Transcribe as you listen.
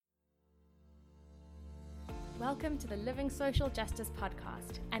Welcome to the Living Social Justice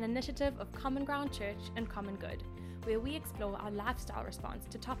Podcast, an initiative of Common Ground Church and Common Good, where we explore our lifestyle response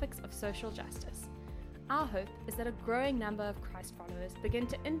to topics of social justice. Our hope is that a growing number of Christ followers begin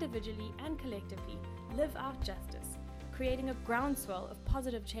to individually and collectively live out justice, creating a groundswell of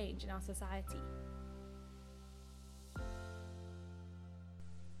positive change in our society.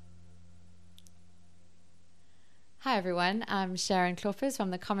 Hi everyone, I'm Sharon Kloffers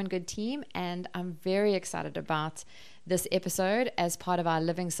from the Common Good team, and I'm very excited about this episode as part of our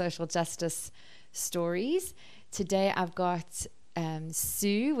Living Social Justice stories. Today I've got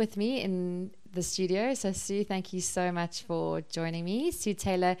Sue with me in the studio. So Sue, thank you so much for joining me. Sue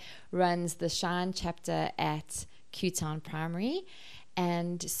Taylor runs the Shine chapter at Q-Town Primary.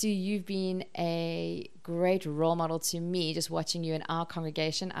 And Sue, you've been a great role model to me, just watching you in our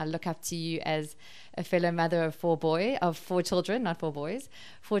congregation. I look up to you as a fellow mother of four children,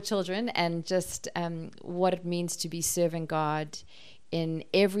 and just what it means to be serving God in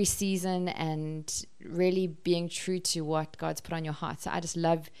every season and really being true to what God's put on your heart. So I just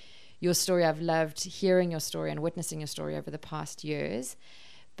love your story. I've loved hearing your story and witnessing your story over the past years.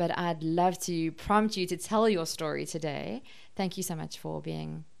 But I'd love to prompt you to tell your story today. Thank you so much for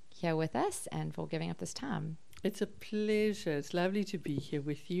being here with us and for giving up this time. It's a pleasure. It's lovely to be here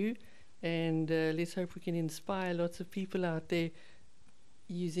with you. And let's hope we can inspire lots of people out there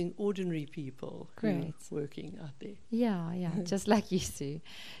using ordinary people working out there. Yeah, just like you, Sue.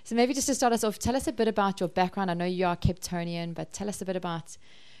 So maybe just to start us off, tell us a bit about your background. I know you are Capetonian, but tell us a bit about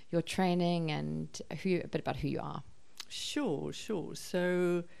your training and a bit about who you are. Sure.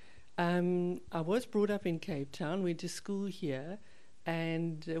 So I was brought up in Cape Town, went to school here,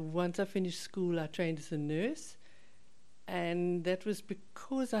 and once I finished school, I trained as a nurse. And that was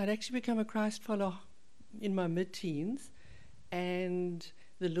because I'd actually become a Christ follower in my mid-teens. And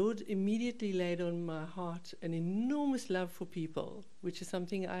the Lord immediately laid on my heart an enormous love for people, which is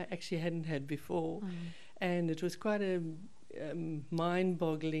something I actually hadn't had before. And it was quite a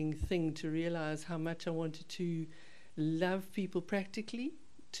mind-boggling thing to realize how much I wanted to love people practically,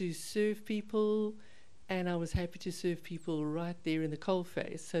 to serve people, and I was happy to serve people right there in the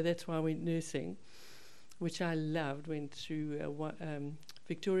coalface. So that's why I went nursing, which I loved. Went through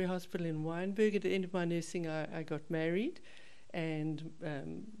Victoria Hospital in Wynberg. At the end of my nursing, I got married, and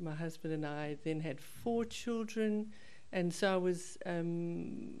my husband and I then had 4 children. And so I was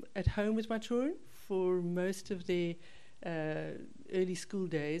at home with my children for most of their early school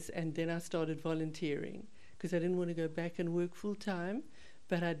days, and then I started volunteering because I didn't want to go back and work full-time,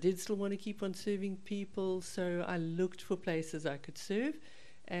 but I did still want to keep on serving people, so I looked for places I could serve,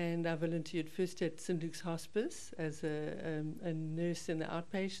 and I volunteered first at St. Luke's Hospice as a nurse in the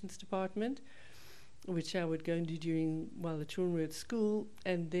outpatients department, which I would go and do while the children were at school,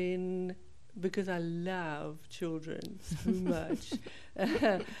 and then because I love children so much,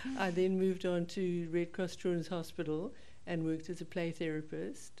 I then moved on to Red Cross Children's Hospital and worked as a play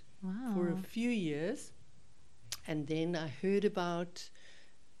therapist for a few years. And then I heard about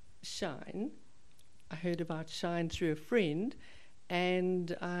Shine. I heard about Shine through a friend,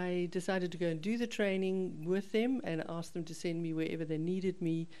 and I decided to go and do the training with them and asked them to send me wherever they needed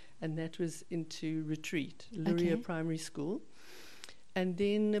me, and that was into Retreat, Luria Primary School. And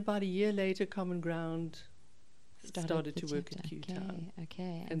then about a year later, Common Ground started to work at Q-Town.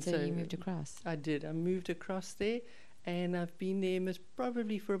 Okay. And so you moved across. I did. I moved across there. And I've been there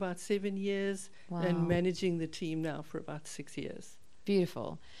probably for about 7 years and managing the team now for about 6 years.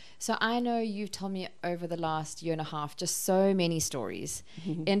 Beautiful. So I know you've told me over the last year and a half just so many stories,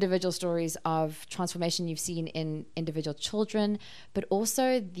 individual stories of transformation you've seen in individual children, but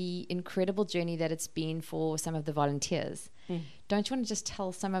also the incredible journey that it's been for some of the volunteers. Don't you want to just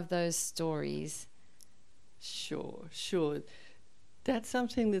tell some of those stories? Sure. That's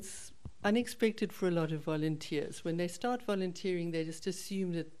something that's unexpected for a lot of volunteers. When they start volunteering, they just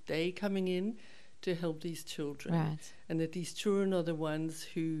assume that they're coming in to help these children, and that these children are the ones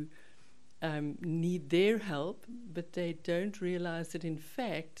who need their help, but they don't realize that in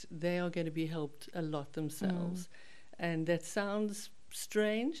fact they are going to be helped a lot themselves. And that sounds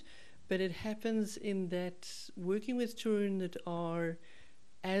strange, but it happens in that working with children that are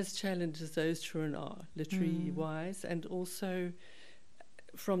as challenged as those children are, literally wise, and also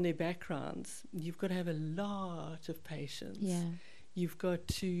from their backgrounds, you've got to have a lot of patience. You've got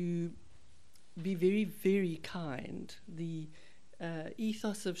to be very, very kind. The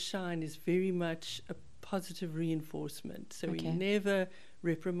ethos of Shine is very much a positive reinforcement. So we never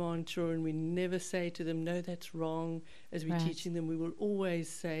reprimand children. We never say to them, no, that's wrong. As we're teaching them, we will always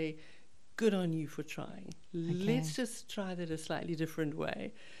say, good on you for trying. Let's just try that a slightly different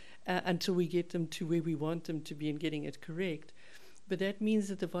way. until we get them to where we want them to be and getting it correct. But that means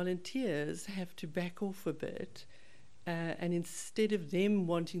that the volunteers have to back off a bit, and instead of them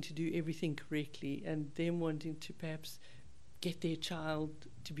wanting to do everything correctly and them wanting to perhaps get their child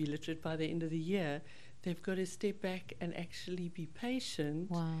to be literate by the end of the year, they've got to step back and actually be patient.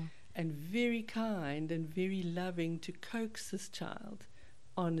 Wow. And very kind and very loving to coax this child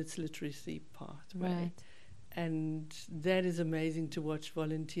on its literacy pathway. Right. And that is amazing to watch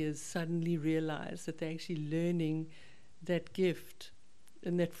volunteers suddenly realize that they're actually learning that gift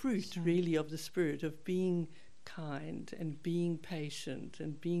and that fruit, Sure. really, of the spirit of being kind and being patient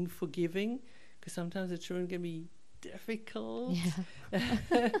and being forgiving, because sometimes the children can be difficult.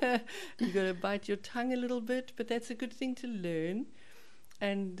 Yeah. You've got to bite your tongue a little bit, but that's a good thing to learn.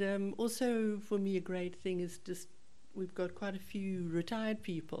 And also, for me, a great thing is just we've got quite a few retired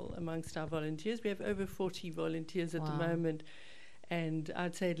people amongst our volunteers. We have over 40 volunteers at the Wow. moment, and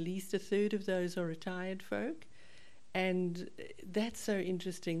I'd say at least a third of those are retired folk. And that's so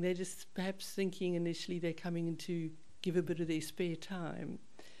interesting. They're just perhaps thinking initially they're coming in to give a bit of their spare time.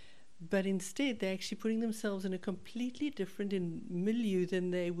 But instead, they're actually putting themselves in a completely different milieu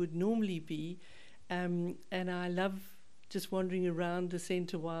than they would normally be. And I love just wandering around the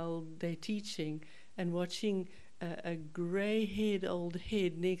centre while they're teaching and watching a grey-haired old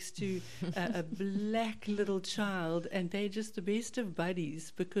head next to a black little child. And they're just the best of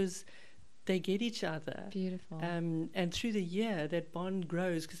buddies because they get each other. Beautiful. And through the year, that bond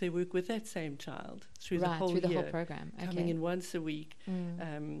grows because they work with that same child through the Right, whole through the year. whole program. Coming Okay. in once a week.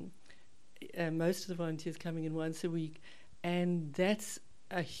 Most of the volunteers coming in once a week. And that's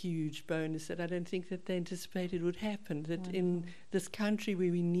a huge bonus that I don't think that they anticipated would happen. That in this country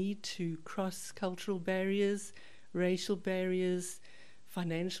where we need to cross cultural barriers, racial barriers,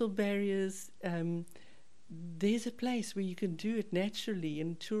 financial barriers, there's a place where you can do it naturally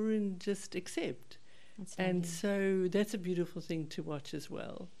and children just accept. That's And lovely. so that's a beautiful thing to watch as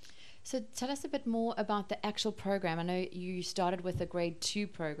well. So tell us a bit more about the actual program. I know you started with a grade 2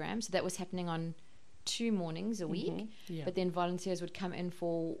 program, so that was happening on 2 mornings a week, Yeah. but then volunteers would come in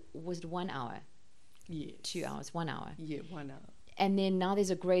for, was it 1 hour? Yes. 2 hours, 1 hour. Yeah, 1 hour. And then now there's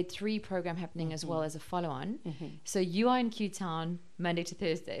a grade 3 program happening as well as a follow-on. Mm-hmm. So you are in Q-Town Monday to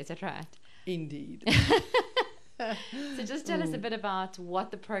Thursday, is that right? Indeed. So just tell us a bit about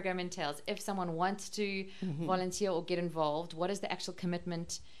what the program entails. If someone wants to volunteer or get involved, what is the actual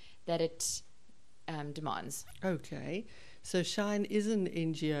commitment that it demands? Okay. So Shine is an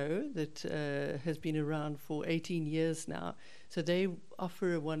NGO that has been around for 18 years now. So they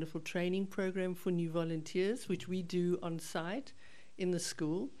offer a wonderful training program for new volunteers, which we do on site in the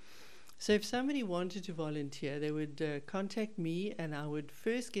school. So if somebody wanted to volunteer, they would contact me, and I would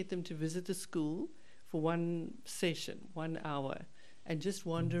first get them to visit the school for one session, 1 hour, and just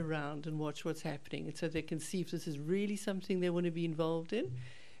wander around and watch what's happening, and so they can see if this is really something they want to be involved in.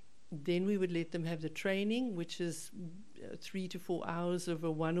 Then we would let them have the training, which is 3 to 4 hours of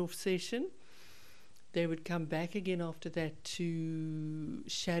a one-off session. They would come back again after that to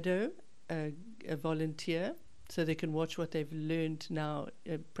shadow a volunteer, so they can watch what they've learned now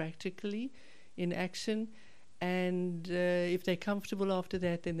practically in action. And if they're comfortable after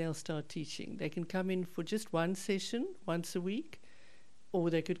that, then they'll start teaching. They can come in for just one session once a week, or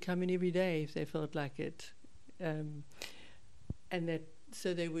they could come in every day if they felt like it. And that,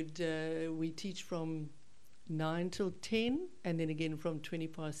 so they would, we teach from 9 till 10, and then again from 20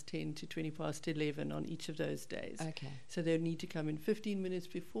 past 10 to 20 past 11 on each of those days. Okay. So they'll need to come in 15 minutes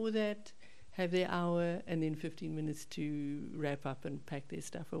before that, have their hour, and then 15 minutes to wrap up and pack their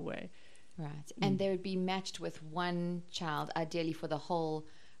stuff away. Right. And they would be matched with one child, ideally for the whole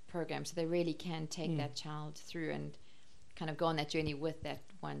program. So they really can take that child through and kind of go on that journey with that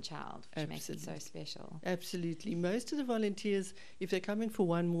one child, which makes it so special. Absolutely. Most of the volunteers, if they come in for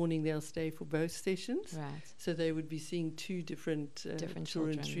one morning, they'll stay for both sessions. Right. So they would be seeing 2 different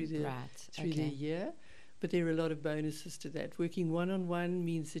children through their year. But there are a lot of bonuses to that. Working one-on-one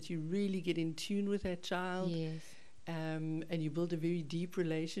means that you really get in tune with that child. Yes. And you build a very deep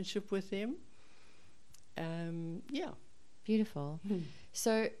relationship with them. Beautiful.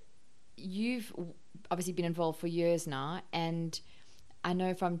 So you've obviously been involved for years now, and I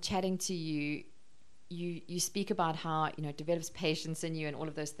know from chatting to you, you speak about how, it develops patience in you and all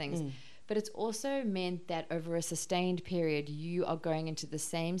of those things. But it's also meant that over a sustained period, you are going into the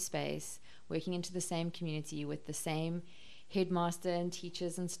same space, working into the same community with the same headmaster and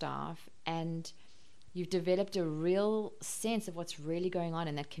teachers and staff, and you've developed a real sense of what's really going on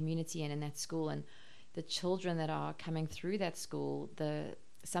in that community and in that school, and the children that are coming through that school,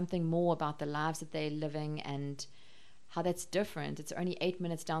 something more about the lives that they're living and how that's different. It's only 8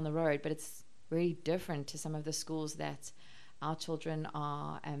 minutes down the road, but it's really different to some of the schools that our children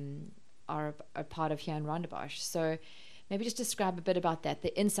are a part of here in Rondebosch. So maybe just describe a bit about that,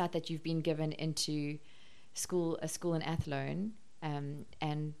 the insight that you've been given into a school in Athlone, and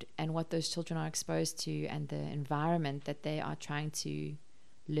what those children are exposed to, and the environment that they are trying to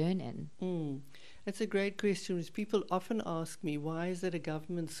learn in. That's a great question, which people often ask me, why is it a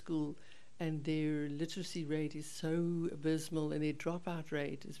government school and their literacy rate is so abysmal and their dropout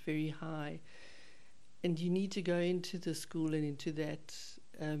rate is very high? And you need to go into the school and into that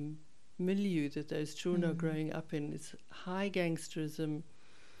milieu that those children are growing up in. It's high gangsterism,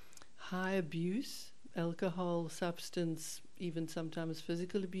 high abuse, alcohol, substance, even sometimes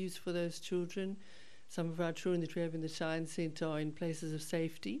physical abuse for those children. Some of our children that we have in the Shine Centre are in places of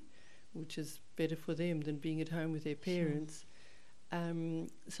safety, which is better for them than being at home with their parents.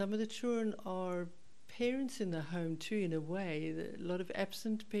 Some of the children are parents in the home too, in a way. A lot of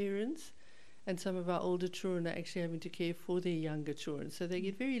absent parents, and some of our older children are actually having to care for their younger children. So they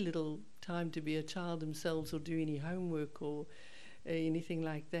get very little time to be a child themselves or do any homework or anything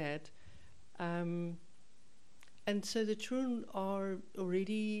like that. And so the children are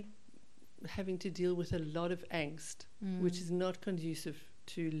already having to deal with a lot of angst, which is not conducive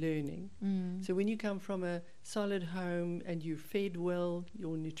to learning. So when you come from a solid home and you're fed well,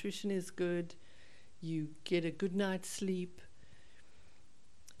 your nutrition is good, you get a good night's sleep,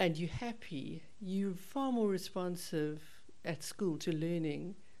 and you're happy, you're far more responsive at school to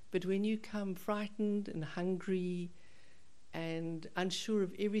learning. But when you come frightened and hungry and unsure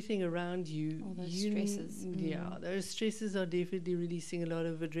of everything around you, all those stresses. Yeah, those stresses are definitely releasing a lot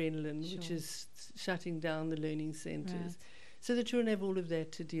of adrenaline, which is shutting down the learning centres. Right. So the children have all of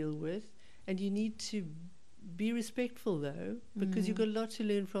that to deal with, and you need to be respectful though, because you've got a lot to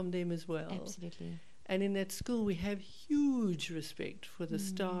learn from them as well. Absolutely. And in that school, we have huge respect for the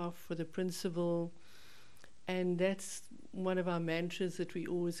staff, for the principal, and that's one of our mantras that we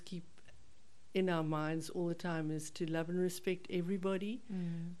always keep in our minds all the time, is to love and respect everybody,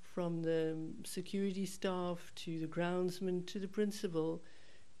 from the security staff to the groundsman to the principal.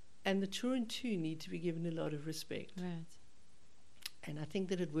 And the children too need to be given a lot of respect. Right. And I think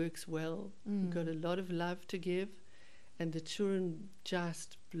that it works well. We've got a lot of love to give, and the children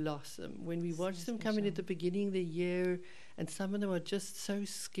just blossom. When we watch them come in at the beginning of the year, and some of them are just so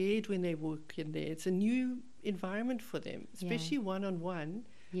scared when they walk in there. It's a new environment for them, especially one-on-one.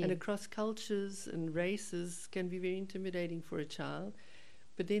 Yes. And across cultures and races can be very intimidating for a child.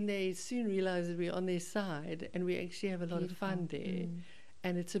 But then they soon realize that we're on their side and we actually have a lot of fun there.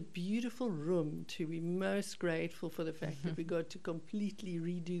 And it's a beautiful room too. We're most grateful for the fact that we got to completely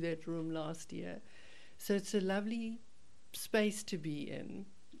redo that room last year. So it's a lovely space to be in.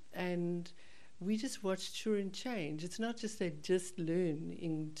 And we just watch children change. It's not just they just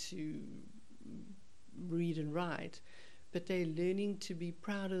learning to read and write, but they're learning to be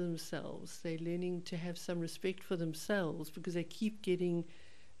proud of themselves. They're learning to have some respect for themselves because they keep getting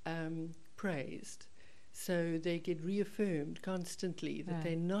praised. So they get reaffirmed constantly that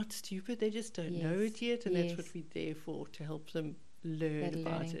they're not stupid, they just don't know it yet, and that's what we're there for, to help them learn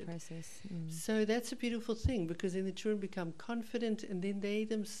about it. Process. So that's a beautiful thing, because then the children become confident, and then they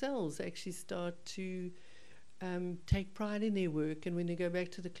themselves actually start to take pride in their work, and when they go back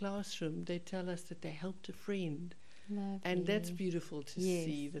to the classroom, they tell us that they helped a friend. Lovely. And that's beautiful to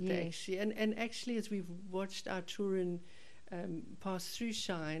see that they actually, and actually as we've watched our children pass through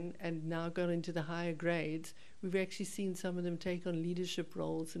Shine and now gone into the higher grades, we've actually seen some of them take on leadership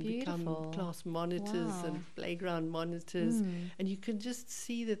roles and become class monitors and playground monitors. And you can just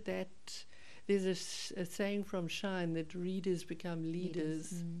see that there's a saying from Shine that readers become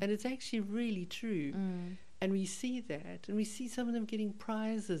leaders. And it's actually really true. And we see that, and we see some of them getting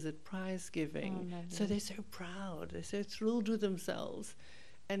prizes at prize giving. So they're so proud, they're so thrilled with themselves.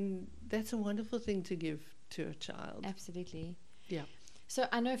 And that's a wonderful thing to give to a child. Absolutely. Yeah. So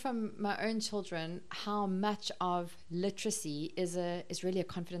I know from my own children how much of literacy is really a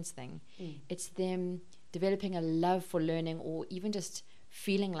confidence thing. It's them developing a love for learning, or even just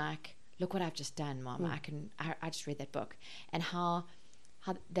feeling like, look what I've just done, Mom. I just read that book. And how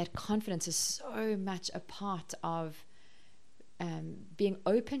that confidence is so much a part of being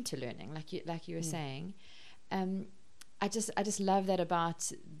open to learning, like you were saying. I just love that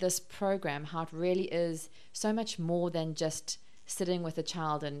about this program, how it really is so much more than just sitting with a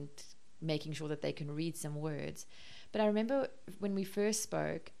child and making sure that they can read some words. But I remember when we first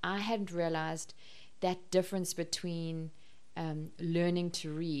spoke, I hadn't realized that difference between learning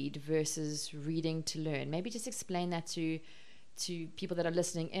to read versus reading to learn. Maybe just explain that to people that are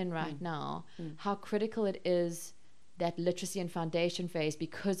listening in right now, how critical it is that literacy and foundation phase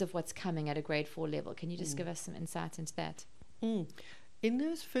because of what's coming at a grade 4 level. Can you just give us some insights into that? In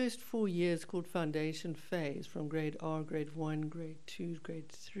those first 4 years called foundation phase, from grade R, grade 1, grade 2, grade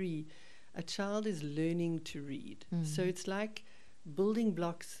 3, a child is learning to read. So it's like building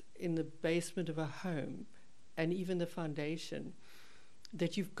blocks in the basement of a home, and even the foundation,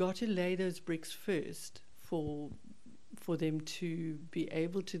 that you've got to lay those bricks first for them to be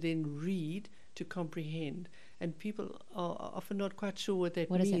able to then read, to comprehend. And people are often not quite sure what that means.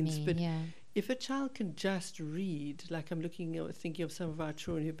 What does that mean? But if a child can just read, like I'm thinking of some of our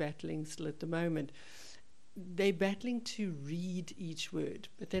children who are battling still at the moment, they're battling to read each word,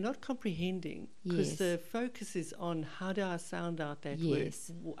 but they're not comprehending, because the focus is on how do I sound out that word.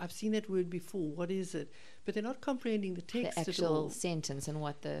 I've seen that word before. What is it? But they're not comprehending the text the actual at all. Sentence and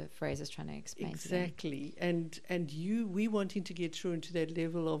what the phrase is trying to explain. Exactly. And we wanting to get children to that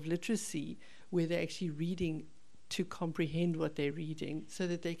level of literacy where they're actually reading to comprehend what they're reading, so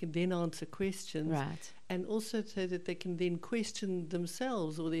that they can then answer questions, and also so that they can then question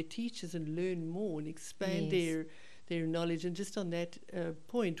themselves or their teachers and learn more and expand their knowledge. And just on that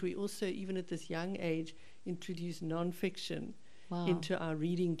point, we also, even at this young age, introduce non-fiction into our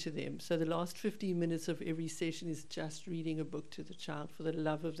reading to them. So the last 15 minutes of every session is just reading a book to the child for the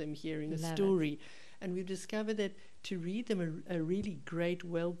love of them hearing a story. And we've discovered that to read them a really great,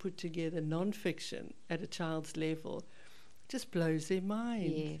 well put together non-fiction at a child's level just blows their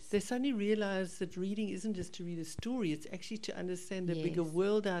mind. They suddenly realize that reading isn't just to read a story, it's actually to understand the bigger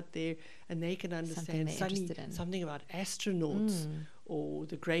world out there, and they can understand something about astronauts or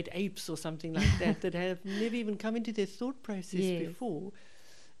the great apes or something like that have never even come into their thought process before.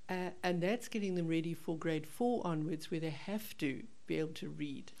 And that's getting them ready for grade 4 onwards, where they have to be able to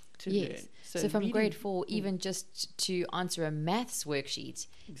read. Learn. So from grade 4, even just to answer a maths worksheet,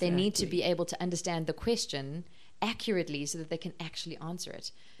 they need to be able to understand the question accurately so that they can actually answer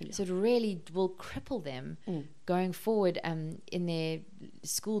it. So it really will cripple them going forward in their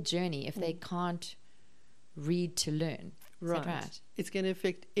school journey if they can't read to learn. Is that right? It's going to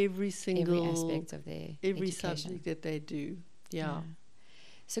affect every aspect of their education. Subject that they do.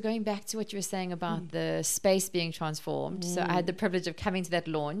 So going back to what you were saying about the space being transformed, so I had the privilege of coming to that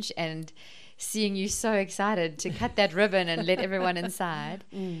launch and seeing you so excited to cut that ribbon and let everyone inside.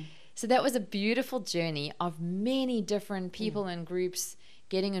 So that was a beautiful journey of many different people and groups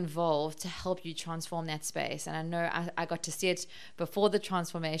getting involved to help you transform that space. And I know I got to see it before the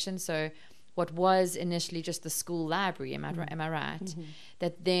transformation. So what was initially just the school library, am I right?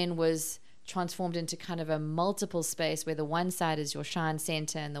 That then was transformed into kind of a multiple space where the one side is your Shine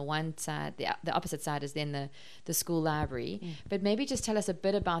Center and the one side, the opposite side is then the school library. But maybe just tell us a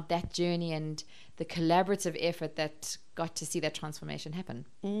bit about that journey and the collaborative effort that got to see that transformation happen.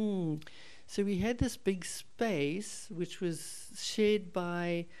 So we had this big space which was shared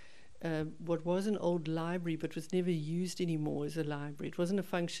by what was an old library but was never used anymore as a library. It wasn't a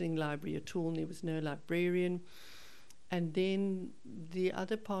functioning library at all, and there was no librarian. And then the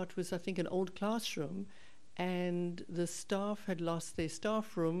other part was, I think, an old classroom, and the staff had lost their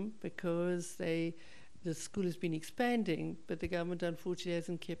staff room because the school has been expanding, but the government unfortunately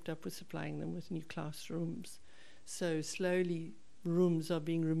hasn't kept up with supplying them with new classrooms. So slowly rooms are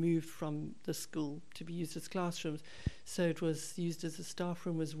being removed from the school to be used as classrooms. So it was used as a staff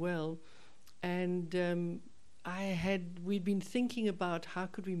room as well. And we'd been thinking about how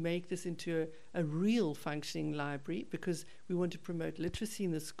could we make this into a real functioning library, because we want to promote literacy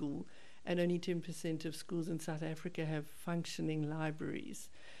in the school, and only 10% of schools in South Africa have functioning libraries.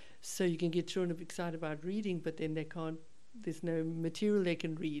 So you can get children excited about reading, but then there's no material they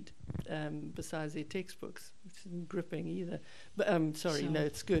can read besides their textbooks, which isn't gripping either. But no,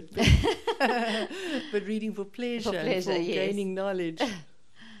 it's good. But reading for pleasure and for gaining knowledge.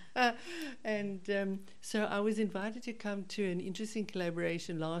 So I was invited to come to an interesting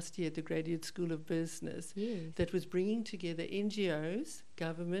collaboration last year at the Graduate School of Business that was bringing together NGOs,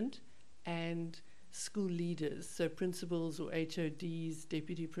 government, and school leaders, so principals or HODs,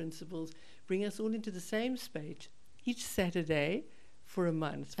 deputy principals, bring us all into the same space each Saturday for a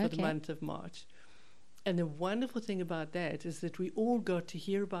month, for the month of March. And the wonderful thing about that is that we all got to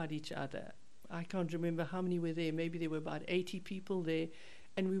hear about each other. I can't remember how many were there. Maybe there were about 80 people there.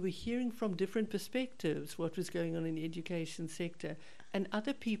 And we were hearing from different perspectives what was going on in the education sector, and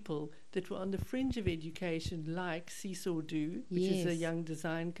other people that were on the fringe of education, like Seesaw Do, which is a young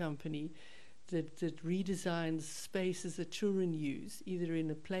design company that redesigns spaces that children use, either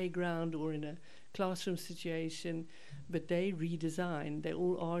in a playground or in a classroom situation, but they redesign. They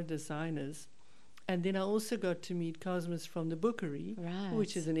all are designers. And then I also got to meet Cosmos from the Bookery, Right.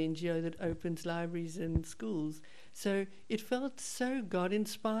 which is an NGO that opens libraries in schools. So it felt so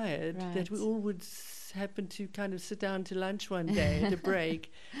God-inspired that we Right. all would happen to kind of sit down to lunch one day at a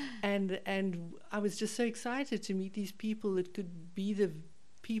break. And I was just so excited to meet these people that could be the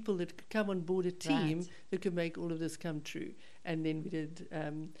people that could come on board a team Right. that could make all of this come true. And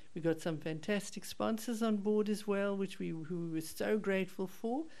then we got some fantastic sponsors on board as well, who we were so grateful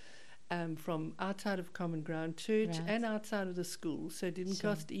for. From outside of Common Ground Church Right. and outside of the school. So it didn't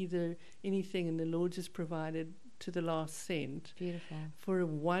Sure. cost either anything, and the Lord just provided to the last cent Beautiful. for a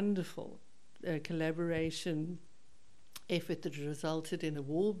wonderful collaboration effort that resulted in a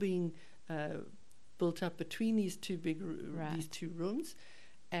wall being built up between these two Right. these two rooms,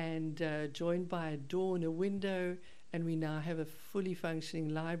 and joined by a door and a window. And we now have a fully functioning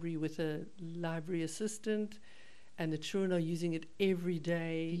library with a library assistant. And the children are using it every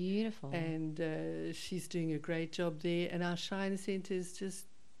day. Beautiful. And she's doing a great job there. And our Shine Centre is just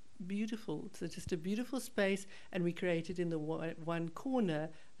beautiful. It's just a beautiful space. And we created in the one corner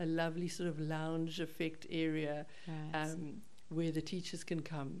a lovely sort of lounge effect area Right. where the teachers can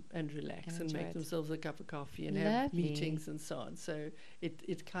come and relax And and enjoy make it. themselves a cup of coffee and have Lovely. meetings and so on. So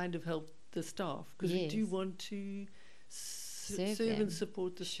it kind of helped the staff, because we do Yes. want to serve them. and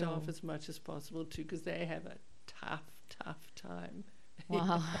support the staff Sure. as much as possible too, because they have a tough time.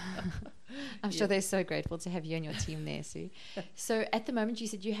 Wow. I'm sure Yeah. they're so grateful to have you and your team there, Sue. So at the moment, you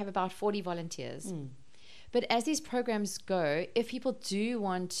said you have about 40 volunteers. But as these programs go, if people do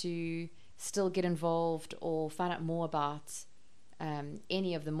want to still get involved or find out more about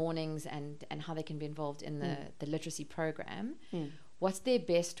any of the mornings and how they can be involved in the literacy program, what's their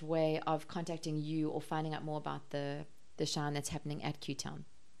best way of contacting you or finding out more about the Shine that's happening at Q-Town?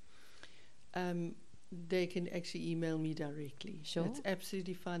 They can actually email me directly. Sure. It's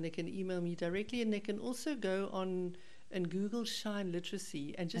absolutely fine. They can email me directly, and they can also go on and Google Shine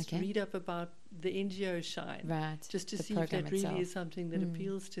Literacy and just Okay. read up about the NGO Shine. Right. Just to the see if program that really itself. is something that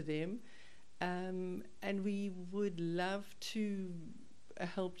appeals to them. And we would love to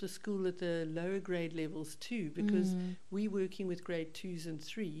help the school at the lower grade levels too, because we're working with grade 2s and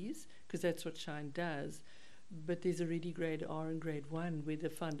 3s, because that's what Shine does. But there's already grade R and grade 1 where the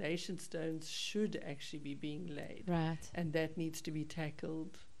foundation stones should actually be being laid. Right. And that needs to be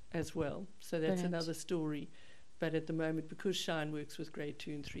tackled as well. So that's Brilliant. another story. But at the moment, because Shine works with grade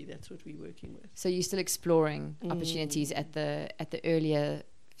 2 and 3, that's what we're working with. So you're still exploring opportunities at the earlier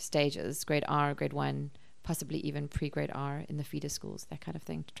stages, grade R, grade 1, possibly even pre-grade R in the feeder schools, that kind of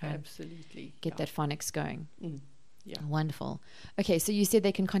thing, to try and Absolutely. get that phonics going. Yeah. Wonderful. Okay, so you said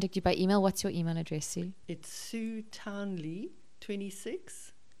they can contact you by email. What's your email address, Sue? It's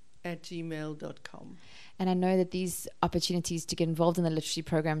SueTownley26@gmail.com. And I know that these opportunities to get involved in the literacy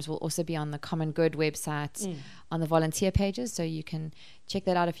programs will also be on the Common Good website, on the volunteer pages, so you can check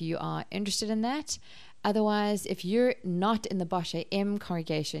that out if you are interested in that. Otherwise, if you're not in the Bosch AM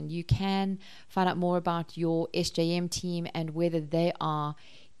congregation, you can find out more about your SJM team and whether they are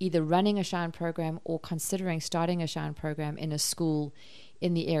either running a Shine program or considering starting a Shine program in a school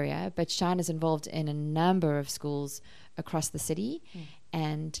in the area. But Shine is involved in a number of schools across the city,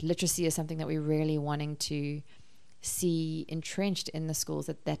 and literacy is something that we're really wanting to see entrenched in the schools,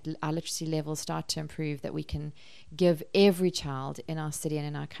 that our literacy levels start to improve, that we can give every child in our city and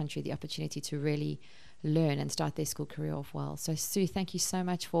in our country the opportunity to really learn and start their school career off well. So Sue, thank you so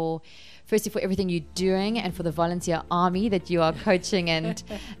much firstly for everything you're doing and for the volunteer army that you are coaching and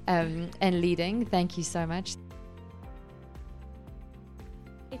leading. Thank you so much.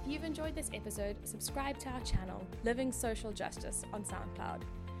 If you've enjoyed this episode, subscribe to our channel, Living Social Justice, on SoundCloud.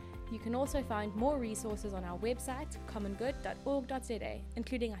 You can also find more resources on our website, commongood.org.za,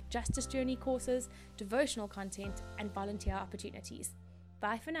 including our Justice Journey courses, devotional content, and volunteer opportunities.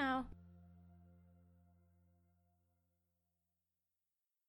 Bye for now.